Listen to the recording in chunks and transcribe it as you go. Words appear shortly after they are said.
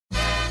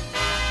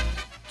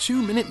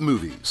2-Minute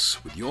Movies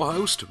with your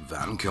host,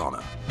 Van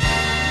Connor.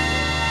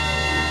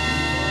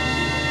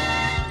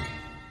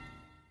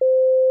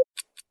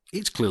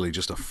 It's clearly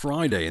just a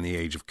Friday in the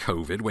age of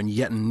COVID when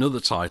yet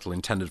another title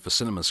intended for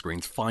cinema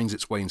screens finds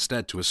its way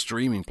instead to a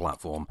streaming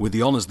platform, with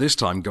the honours this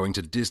time going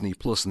to Disney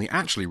Plus and the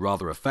actually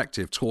rather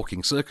effective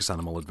talking circus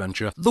animal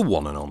adventure, The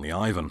One and Only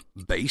Ivan.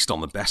 Based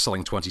on the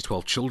best-selling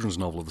 2012 children's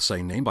novel of the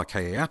same name by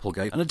K.A.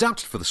 Applegate and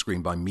adapted for the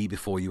screen by Me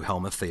Before You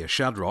Helmer Thea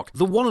Shadrock,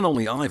 The One and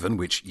Only Ivan,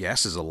 which,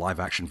 yes, is a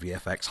live-action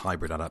VFX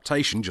hybrid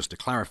adaptation, just to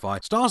clarify,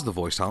 stars the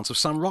voice talents of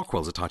Sam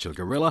Rockwell as a titular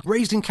gorilla,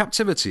 raised in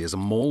captivity as a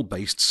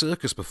mall-based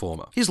circus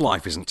performer. His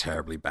life isn't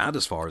terribly bad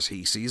as far as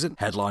he sees it,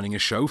 headlining a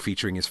show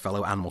featuring his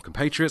fellow animal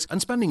compatriots and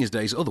spending his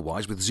days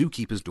otherwise with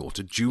zookeeper's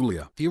daughter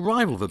Julia. The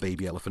arrival of a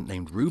baby elephant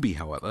named Ruby,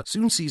 however,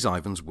 soon sees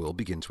Ivan's world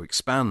begin to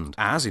expand,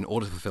 as, in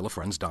order to fulfill a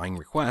friend's dying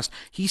request,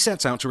 he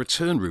sets out to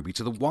return Ruby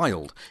to the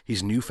wild,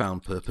 his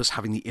newfound purpose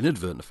having the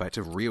inadvertent effect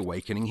of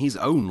reawakening his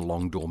own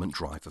long-dormant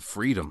drive for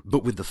freedom.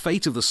 But with the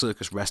fate of the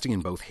circus resting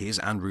in both his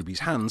and Ruby's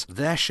hands,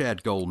 their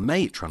shared goal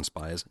may, it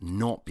transpires,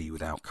 not be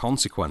without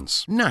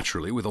consequence.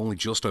 Naturally, with only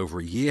just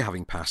over a year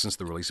having passed since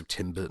the release of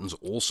Tim Burton's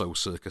also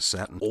circus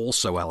set and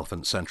also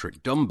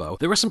elephant-centric Dumbo,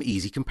 there are some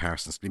easy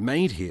comparisons to be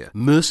made here.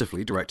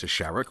 Mercifully, director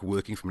Sharrock,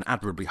 working from an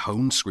admirably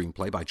honed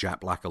screenplay by Jack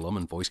Black alum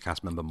and voice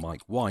cast member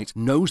Mike White,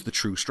 knows the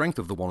true strength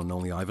of The One and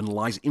Only Ivan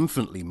lies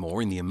infinitely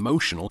more in the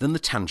emotional than the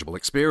tangible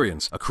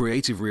experience, a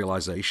creative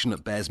realization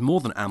that bears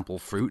more than ample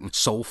fruit and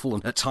soulful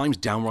and at times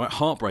downright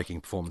heartbreaking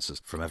performances,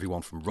 from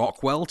everyone from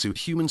Rockwell to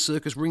human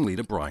circus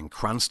ringleader Bryan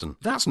Cranston.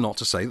 That's not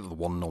to say that The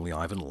One and Only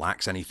Ivan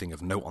lacks anything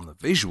of note on the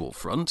visual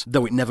front,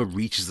 though it never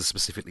reaches the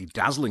specifically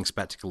dazzling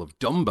spectacle of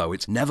Dumbo.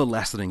 It's never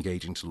less than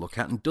engaging to look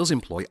at and does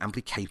employ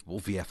amply capable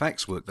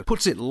VFX work that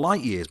puts it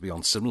light years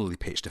beyond similarly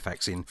pitched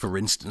effects in, for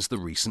instance, the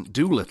recent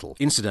Dolittle.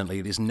 Incidentally,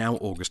 it is now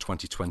August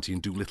 2020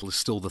 and Dolittle is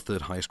still the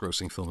third highest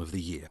grossing film of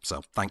the year,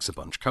 so thanks a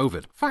bunch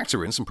COVID.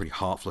 Factor in some pretty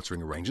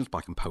heart-fluttering arrangements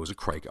by composer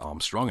Craig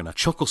Armstrong and a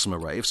chucklesome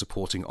array of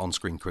supporting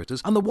on-screen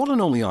critters, and The One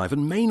and Only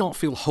Ivan may not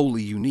feel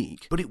wholly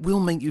unique, but it will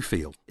make you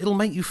feel. It'll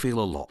make you feel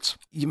a lot.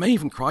 You may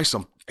even cry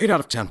some. 8 out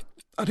of 10.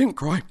 I didn't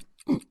cry.